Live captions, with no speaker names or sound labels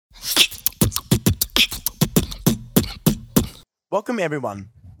Welcome everyone,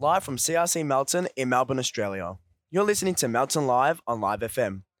 live from CRC Melton in Melbourne, Australia. You're listening to Melton Live on Live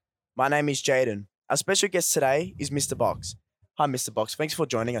FM. My name is Jaden. Our special guest today is Mr. Box. Hi, Mr. Box. Thanks for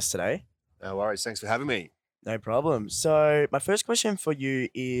joining us today. No worries. Thanks for having me. No problem. So, my first question for you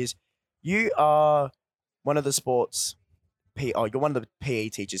is: you are one of the you're one of the PE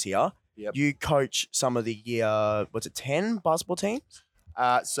teachers here. Yep. You coach some of the year, 10 basketball teams?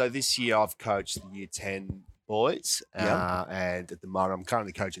 So this year I've coached the year 10 boys, and at the moment I'm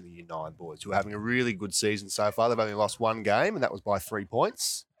currently coaching the year 9 boys who are having a really good season so far. They've only lost one game, and that was by 3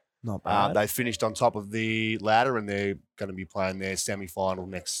 points. Not bad. They finished on top of the ladder, and they're going to be playing their semi-final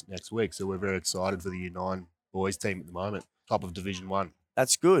next week. So we're very excited for the year 9 boys team at the moment, top of Division 1.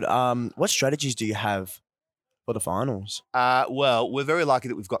 That's good. What strategies do you have for the finals? Well, we're very lucky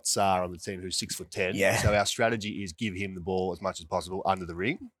that we've got Saar on the team who's 6'10". Yeah. So our strategy is give him the ball as much as possible under the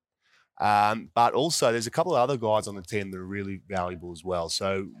ring. But also there's a couple of other guys on the team that are really valuable as well.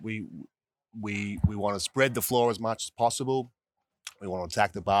 So we want to spread the floor as much as possible. We want to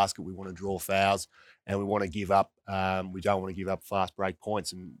attack the basket. We want to draw fouls, and we want to give up. We don't want to give up fast break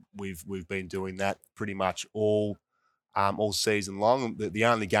points, and we've been doing that pretty much all season long. The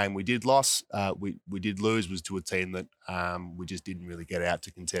only game we did lose was to a team that we just didn't really get out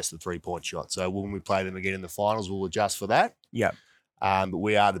to contest the 3-point shot. So when we play them again in the finals, we'll adjust for that. Yeah. But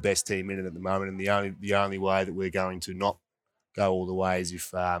we are the best team in it at the moment, and the only way that we're going to not go all the way is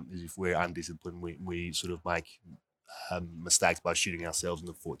if we're undisciplined. We sort of make mistakes by shooting ourselves in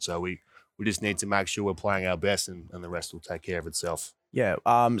the foot. So we just need to make sure we're playing our best, and the rest will take care of itself. Yeah.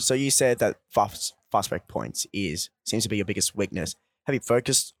 So you said that fast break points seems to be your biggest weakness. Have you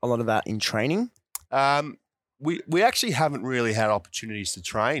focused a lot of that in training? We actually haven't really had opportunities to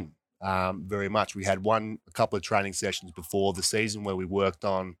train very much. We had a couple of training sessions before the season where we worked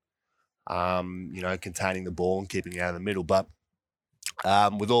on, containing the ball and keeping it out of the middle. But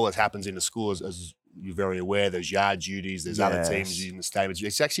with all that happens in the school, as you're very aware, there's yard duties, there's other teams in the stadium.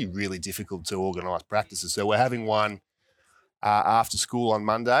 It's actually really difficult to organise practices. So we're having one after school on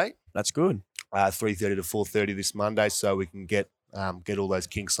Monday. That's good. 3:30 to 4:30 this Monday, so we can get all those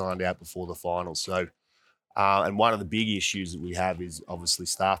kinks signed out before the finals. So, and one of the big issues that we have is obviously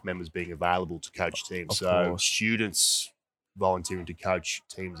staff members being available to coach teams. So students volunteering to coach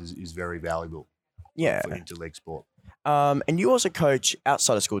teams is very valuable. Yeah. For interleague sport. And you also coach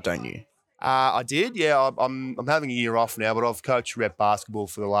outside of school, don't you? I did, yeah. I'm having a year off now, but I've coached rep basketball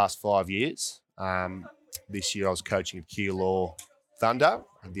for the last 5 years. This year I was coaching at Keilor Thunder,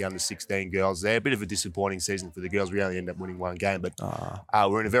 the under-16 girls there. A bit of a disappointing season for the girls. We only ended up winning one game, but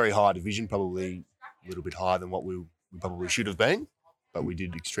we're in a very high division, probably a little bit higher than what we probably should have been, but we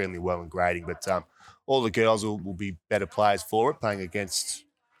did extremely well in grading. But all the girls will be better players for it, playing against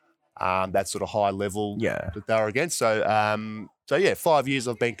that sort of high level that they're against. So 5 years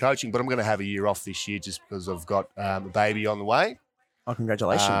I've been coaching, but I'm going to have a year off this year just because I've got a baby on the way. Oh,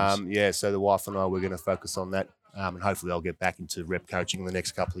 congratulations. So the wife and I, we're going to focus on that, and hopefully I'll get back into rep coaching in the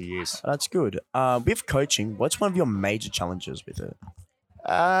next couple of years. That's good. With coaching, what's one of your major challenges with it?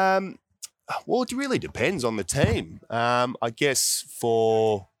 Well, it really depends on the team. I guess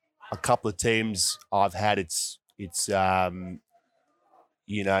for a couple of teams I've had, it's you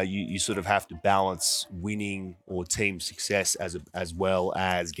sort of have to balance winning or team success as well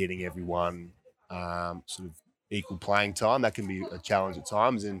as getting everyone sort of equal playing time. That can be a challenge at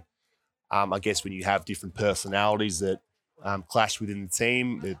times. And I guess when you have different personalities that clash within the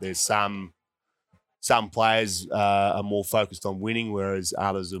team, there's some players are more focused on winning, whereas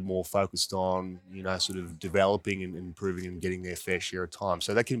others are more focused on, sort of developing and improving and getting their fair share of time.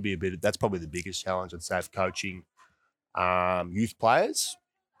 So that can be that's probably the biggest challenge, I'd say, of coaching youth players.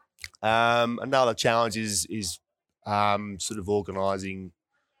 Another challenge is sort of organising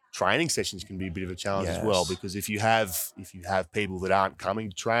training sessions can be a bit of a challenge as well, because if you have people that aren't coming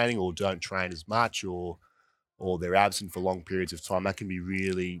to training or don't train as much or they're absent for long periods of time, that can be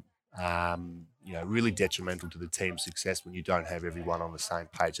really really detrimental to the team's success when you don't have everyone on the same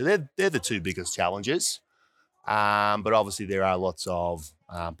page. So they're the two biggest challenges. But obviously there are lots of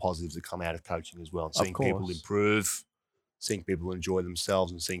positives that come out of coaching as well. And seeing people improve, seeing people enjoy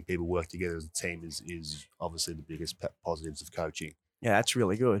themselves, and seeing people work together as a team is obviously the biggest positives of coaching. Yeah, that's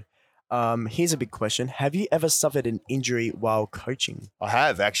really good. Here's a big question. Have you ever suffered an injury while coaching? I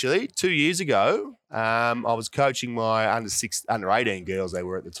have, actually. 2 years ago, I was coaching my under 18 girls, they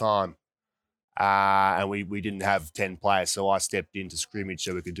were at the time. And we didn't have 10 players, so I stepped into scrimmage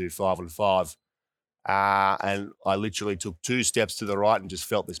so we could do 5-on-5. And I literally took 2 steps to the right and just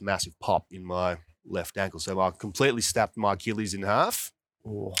felt this massive pop in my left ankle. So I completely snapped my Achilles in half.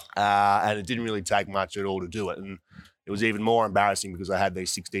 And it didn't really take much at all to do it. And it was even more embarrassing because I had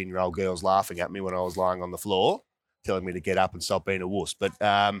these 16-year-old girls laughing at me when I was lying on the floor, telling me to get up and stop being a wuss. But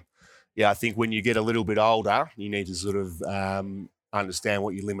yeah, I think when you get a little bit older, you need to sort of understand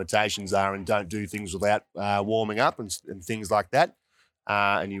what your limitations are and don't do things without warming up and things like that.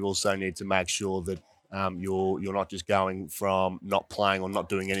 And you also need to make sure that you're not just going from not playing or not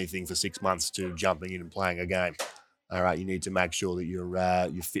doing anything for 6 months to jumping in and playing a game. All right, you need to make sure that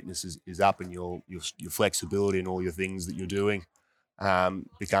your fitness is up and your flexibility and all your things that you're doing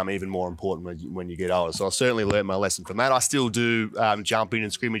become even more important when you get older. So I certainly learned my lesson from that. I still do jump in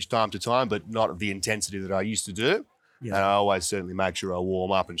and scrimmage time to time, but not at the intensity that I used to do. Yeah. And I always certainly make sure I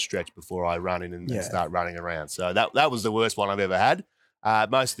warm up and stretch before I run in and start running around. So that was the worst one I've ever had.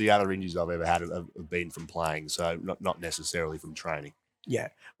 Most of the other injuries I've ever had have been from playing, so not necessarily from training. Yeah.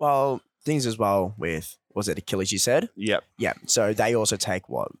 Well, things as well with, was it Achilles you said? Yep. Yeah. So they also take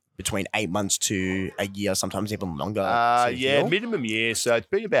between 8 months to a year, sometimes even longer. Yeah, minimum year. So it's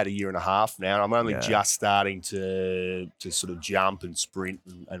been about a year and a half now. And I'm only just starting to sort of jump and sprint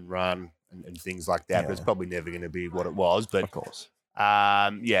and run and things like that. Yeah. But it's probably never going to be what it was. But of course.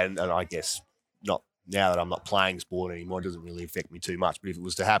 Yeah, and I guess not now that I'm not playing sport anymore, it doesn't really affect me too much. But if it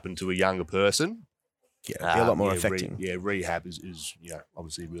was to happen to a younger person, yeah, it'd be a lot more affecting. Rehab is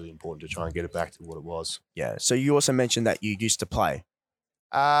obviously really important to try and get it back to what it was. Yeah. So you also mentioned that you used to play.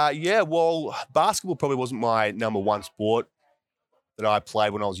 Well, basketball probably wasn't my number one sport that I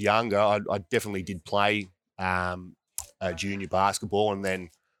played when I was younger. I definitely did play junior basketball, and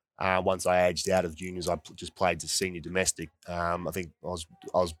then once I aged out of juniors, I just played to senior domestic. I think I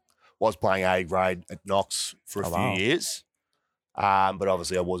was playing A grade at Knox for a few years. But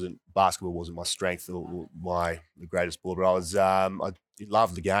obviously basketball wasn't my strength or the greatest sport, but I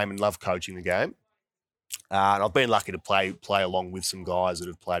loved the game and loved coaching the game. And I've been lucky to play along with some guys that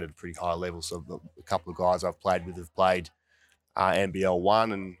have played at a pretty high level. So a couple of guys I've played with have played NBL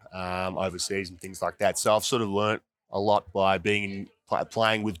 1 and overseas and things like that. So I've sort of learnt a lot by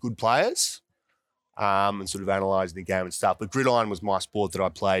playing with good players and sort of analysing the game and stuff. But gridiron was my sport that I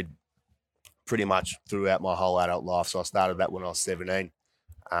played pretty much throughout my whole adult life. So I started that when I was 17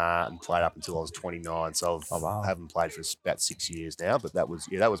 and played up until I was 29. So I haven't played for about 6 years now, but that was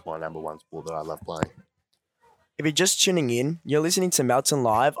my number one sport that I love playing. If you're just tuning in, you're listening to Melton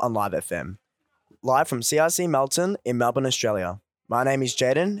Live on Live FM. Live from CRC Melton in Melbourne, Australia. My name is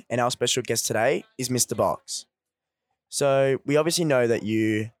Jaden, and our special guest today is Mr. Box. So we obviously know that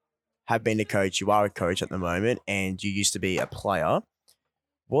you have been a coach, you are a coach at the moment, and you used to be a player.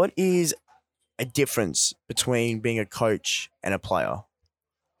 What is a difference between being a coach and a player?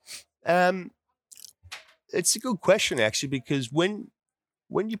 It's a good question, actually, because when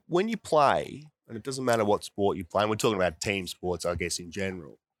you play, and it doesn't matter what sport you play, and we're talking about team sports, I guess, in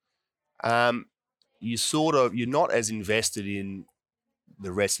general, you're not as invested in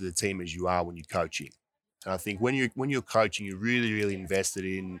the rest of the team as you are when you're coaching. And I think when you're coaching, you're really, really invested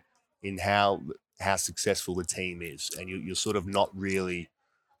in how successful the team is, and you're sort of not really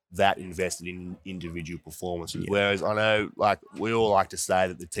that invested in individual performances. Yeah. Whereas I know, like, we all like to say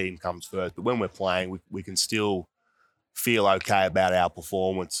that the team comes first, but when we're playing, we can still feel okay about our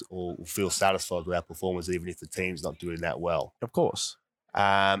performance or feel satisfied with our performance, even if the team's not doing that well. Of course.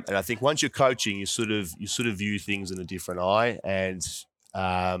 And I think once you're coaching, you sort of view things in a different eye, and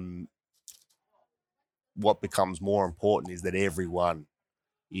what becomes more important is that everyone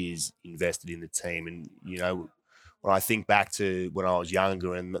is invested in the team. And when I think back to when I was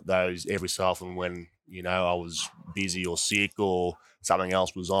younger, and those every so often when I was busy or sick or something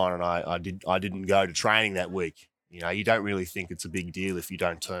else was on, and I didn't go to training that week. You don't really think it's a big deal if you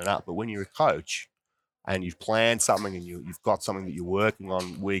don't turn up. But when you're a coach and you've planned something and you've got something that you're working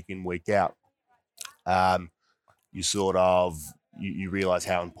on week in, week out, you sort of you realize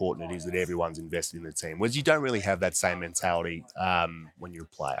how important it is that everyone's invested in the team. Whereas you don't really have that same mentality when you're a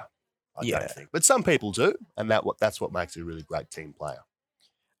player. I don't think. But some people do, and that's what makes a really great team player.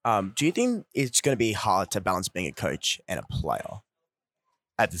 Do you think it's going to be hard to balance being a coach and a player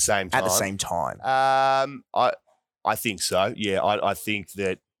at the same time? At the same time. I think so. Yeah, I think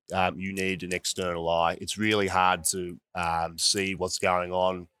that you need an external eye. It's really hard to see what's going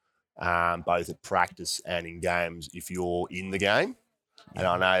on both at practice and in games if you're in the game. And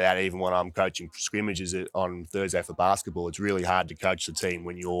I know that even when I'm coaching scrimmages on Thursday for basketball, it's really hard to coach the team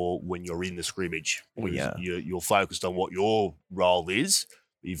when you're in the scrimmage. You're focused on what your role is.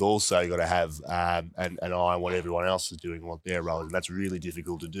 You've also got to have an eye on what everyone else is doing, what their role is. And that's really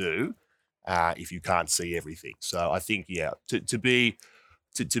difficult to do if you can't see everything. So I think, to be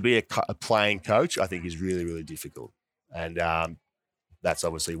a playing coach, I think is really, really difficult. And that's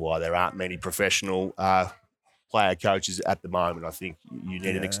obviously why there aren't many professional player coaches at the moment. I think you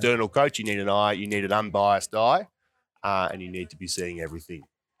need an Yeah. external coach, you need an eye, you need an unbiased eye, and you need to be seeing everything.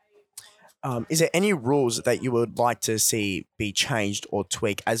 Is there any rules that you would like to see be changed or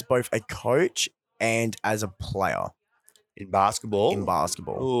tweaked as both a coach and as a player In basketball, in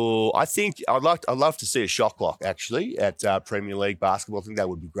basketball? oh, I think I'd love to see a shot clock actually at Premier League basketball. I think that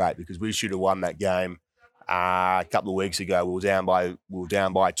would be great because we should have won that game a couple of weeks ago. We were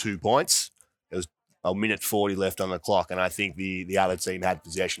down by 2 points. There was a minute 40 left on the clock, and I think the other team had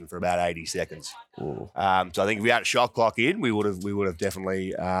possession for about 80 seconds. Ooh. So I think if we had a shot clock in, we would have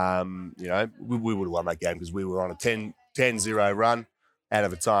definitely we would have won that game because we were on a 10-0 run out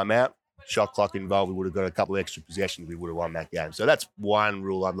of a timeout. Shot clock involved, we would have got a couple of extra possessions. We would have won that game. So that's one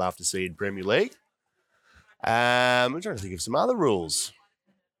rule I'd love to see in Premier League. I'm trying to think of some other rules.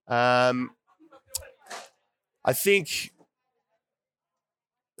 I think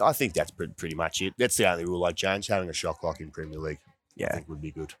that's pretty much it. That's the only rule I'd change. Having a shot clock in Premier League, I Yeah. think would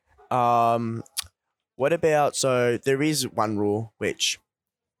be good. What about, so there is one rule which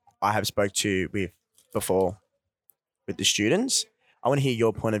I have spoke to with before with the students. I want to hear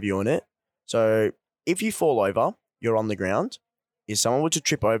your point of view on it. So if you fall over, you're on the ground. If someone were to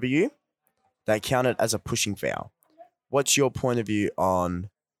trip over you, they count it as a pushing foul. What's your point of view on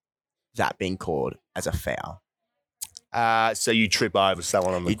that being called as a foul? So you trip over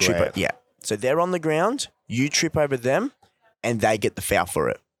someone on the ground. Yeah. So they're on the ground, you trip over them, and they get the foul for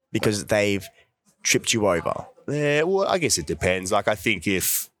it because they've tripped you over. Yeah, well, I guess it depends. Like, I think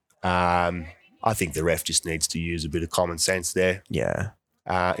I think the ref just needs to use a bit of common sense there. Yeah.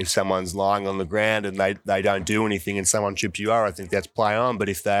 If someone's lying on the ground and they don't do anything and someone trips you over, I think that's play on. But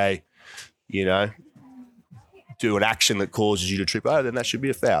if they, do an action that causes you to trip over, then that should be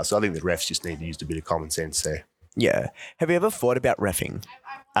a foul. So I think the refs just need to use a bit of common sense there. Yeah. Have you ever thought about reffing?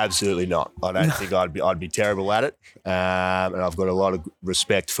 Absolutely not. I don't think I'd be terrible at it. And I've got a lot of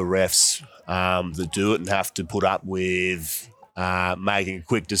respect for refs that do it and have to put up with making a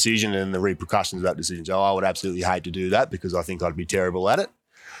quick decision and the repercussions of that decision. So I would absolutely hate to do that because I think I'd be terrible at it.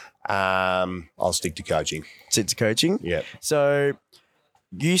 I'll stick to coaching. Stick to coaching? Yeah. So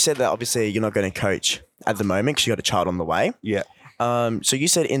you said that obviously you're not going to coach at the moment because you got a child on the way. Yeah. So you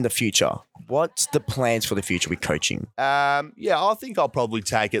said in the future. What's the plans for the future with coaching? I think I'll probably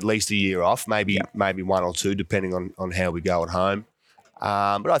take at least a year off, maybe 1 or 2, depending on how we go at home.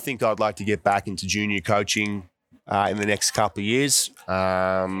 But I think I'd like to get back into junior coaching in the next couple of years.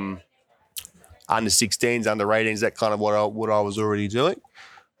 Under 16s, under 18s, that kind of what I was already doing.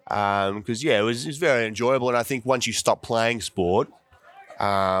 Because it was very enjoyable, and I think once you stop playing sport,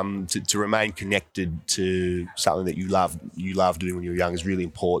 to remain connected to something that you love doing when you're young is really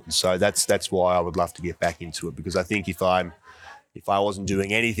important. So that's why I would love to get back into it, because I think if I wasn't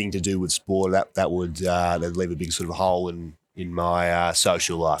doing anything to do with sport, that would that'd leave a big sort of hole in my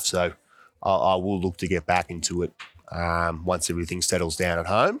social life. So I will look to get back into it once everything settles down at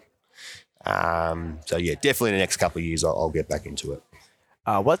home. Definitely in the next couple of years I'll get back into it.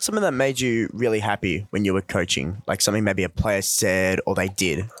 What's something that made you really happy when you were coaching? Like something maybe a player said or they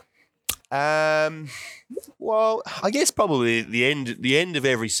did? Well, I guess probably the end of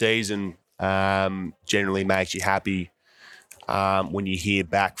every season generally makes you happy when you hear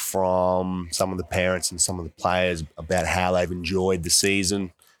back from some of the parents and some of the players about how they've enjoyed the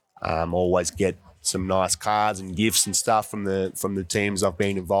season. Always get some nice cards and gifts and stuff from the teams I've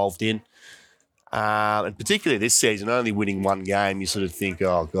been involved in. And particularly this season, only winning one game, you sort of think,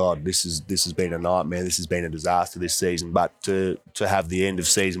 oh God, this has been a nightmare. This has been a disaster this season. But to have the end of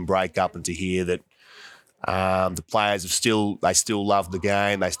season break up and to hear that the players still love the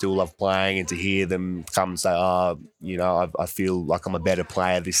game, they still love playing, and to hear them come and say, I feel like I'm a better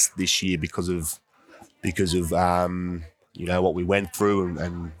player this year because of what we went through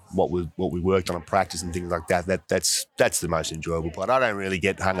and what we worked on in practice and things like that. That's the most enjoyable part. I don't really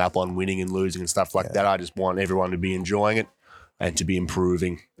get hung up on winning and losing and stuff like that. I just want everyone to be enjoying it and to be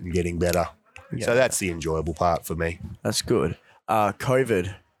improving and getting better. Yeah. So that's the enjoyable part for me. That's good.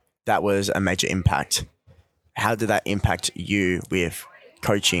 COVID, that was a major impact. How did that impact you with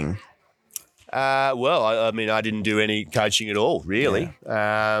coaching? Well, I mean, I didn't do any coaching at all, really.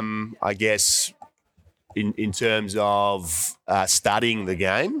 Yeah. I guess in terms of studying the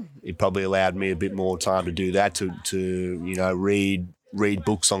game, it probably allowed me a bit more time to do that, to read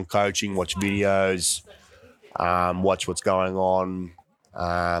books on coaching, watch videos, watch what's going on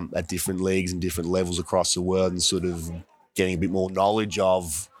at different leagues and different levels across the world, and sort of getting a bit more knowledge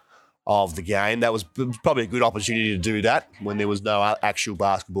of the game. That was probably a good opportunity to do that when there was no actual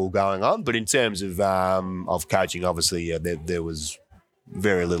basketball going on. But in terms of coaching, obviously, there was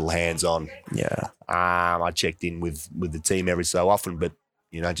very little hands-on. Yeah. I checked in with the team every so often, but,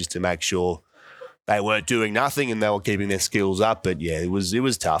 just to make sure they weren't doing nothing and they were keeping their skills up. But, yeah, it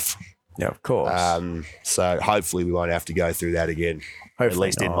was tough. Yeah, of course. So hopefully we won't have to go through that again, Hopefully at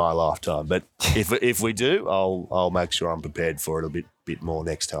least in not. my lifetime. But if we do, I'll make sure I'm prepared for it a bit more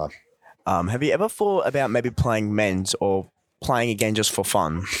next time. Have you ever thought about maybe playing men's or playing again just for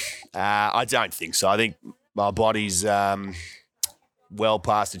fun? I don't think so. I think my body's well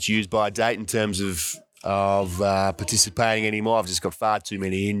past its use by date in terms of participating anymore. I've just got far too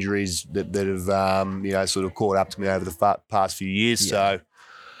many injuries that have sort of caught up to me over the past few years. Yeah.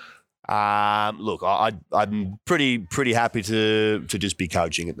 So, look, I'm pretty happy to just be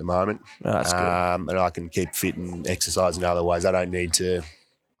coaching at the moment. Oh, that's good. And I can keep fit and exercise in other ways. I don't need to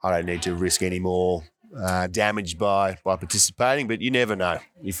risk any more damage by participating, but you never know.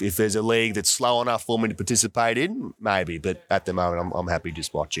 If there's a league that's slow enough for me to participate in, maybe. But at the moment, I'm happy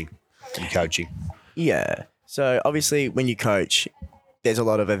just watching and coaching. Yeah. So obviously when you coach, there's a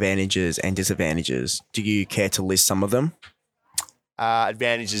lot of advantages and disadvantages. Do you care to list some of them?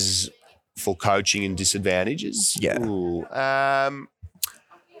 Advantages for coaching and disadvantages? Yeah. Ooh,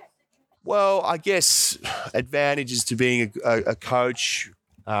 well, I guess advantages to being a coach,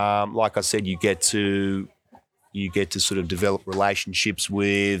 like I said, you get to sort of develop relationships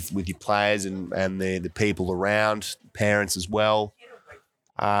with your players and the people around, parents as well.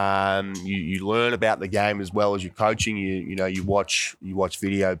 You learn about the game as well as you're coaching. You watch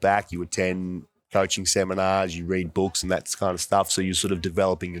video back, you attend coaching seminars, you read books and that kind of stuff. So you're sort of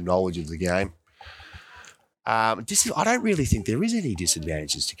developing your knowledge of the game. I don't really think there is any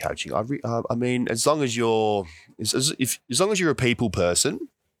disadvantages to coaching. I mean, as long as you're a people person,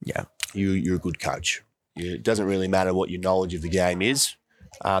 Yeah. you're a good coach. It doesn't really matter what your knowledge of the game is.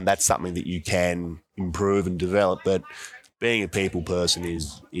 That's something that you can improve and develop. But being a people person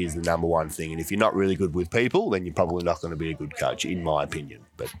is the number one thing. And if you're not really good with people, then you're probably not going to be a good coach, in my opinion.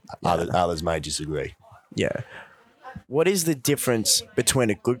 But others may disagree. Yeah. What is the difference between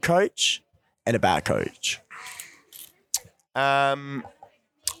a good coach and a bad coach? A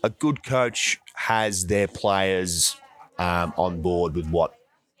good coach has their players on board with what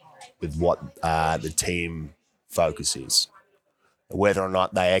the team focus is. Whether or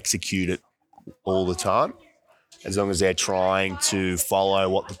not they execute it all the time, as long as they're trying to follow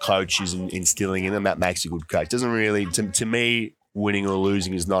what the coach is instilling in them, that makes a good coach. Doesn't really, to me, winning or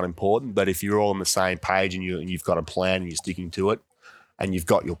losing is not important. But if you're all on the same page and you've got a plan and you're sticking to it, and you've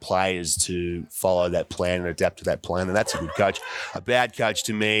got your players to follow that plan and adapt to that plan, then that's a good coach. A bad coach,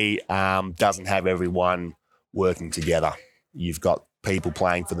 to me, doesn't have everyone working together. You've got people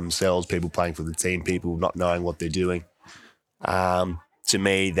playing for themselves, people playing for the team, people not knowing what they're doing. To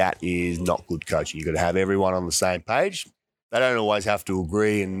me, that is not good coaching. You've got to have everyone on the same page. They don't always have to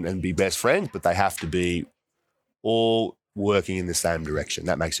agree and be best friends, but they have to be all working in the same direction.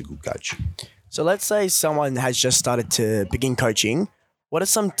 That makes a good coach. So let's say someone has just started to begin coaching. What are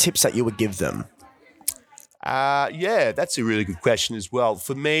some tips that you would give them? Yeah, that's a really good question as well.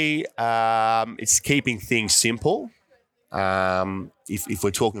 For me, it's keeping things simple. If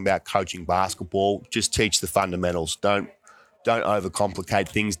we're talking about coaching basketball, just teach the fundamentals. Don't overcomplicate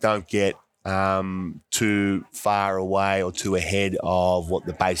things. Don't get too far away or too ahead of what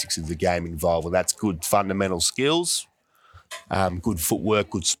the basics of the game involve. Well, that's good fundamental skills, good footwork,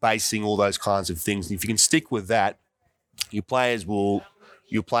 good spacing, all those kinds of things. And if you can stick with that, your players will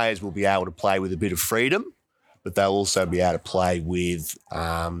be able to play with a bit of freedom, but they'll also be able to play with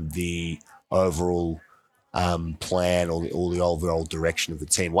the overall plan or the overall direction of the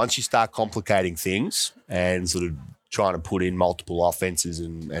team. Once you start complicating things and sort of trying to put in multiple offenses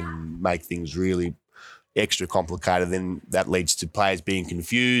and make things really extra complicated, then that leads to players being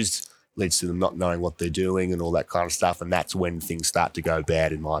confused, leads to them not knowing what they're doing and all that kind of stuff, and that's when things start to go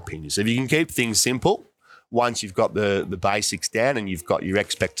bad, in my opinion. So if you can keep things simple, once you've got the basics down and you've got your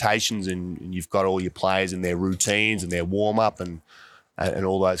expectations and you've got all your players and their routines and their warm-up and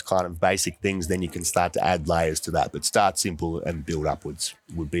all those kind of basic things, then you can start to add layers to that. But start simple and build upwards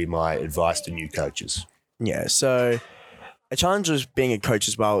would be my advice to new coaches. Yeah, so a challenge with being a coach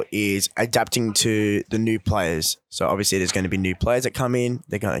as well is adapting to the new players. So obviously there's going to be new players that come in.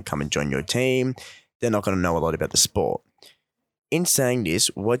 They're going to come and join your team. They're not going to know a lot about the sport. In saying this,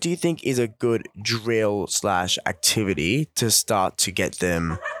 what do you think is a good drill/activity to start to get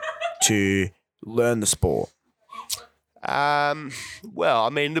them to learn the sport? Well, I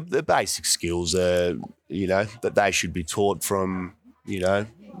mean, the basic skills are, that they should be taught from,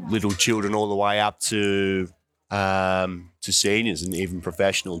 little children all the way up to to seniors and even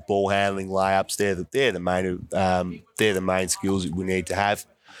professionals. Ball handling, layups, they're the main skills that we need to have.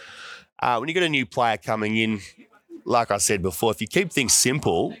 When you get a new player coming in, like I said before, if you keep things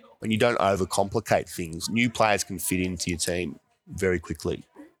simple and you don't overcomplicate things, new players can fit into your team very quickly.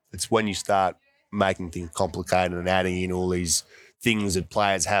 It's when you start making things complicated and adding in all these things that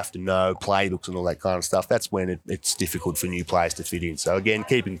players have to know, playbooks and all that kind of stuff, that's when it's difficult for new players to fit in. So again,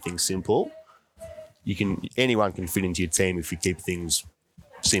 keeping things simple, anyone can fit into your team if you keep things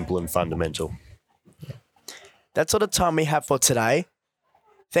simple and fundamental. That's all the time we have for today.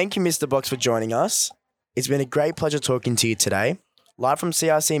 Thank you, Mr. Box, for joining us. It's been a great pleasure talking to you today. Live from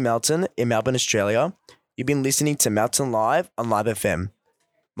CRC Melton in Melbourne, Australia, you've been listening to Melton Live on Live FM.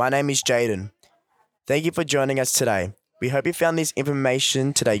 My name is Jaden. Thank you for joining us today. We hope you found this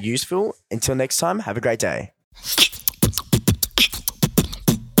information today useful. Until next time, have a great day.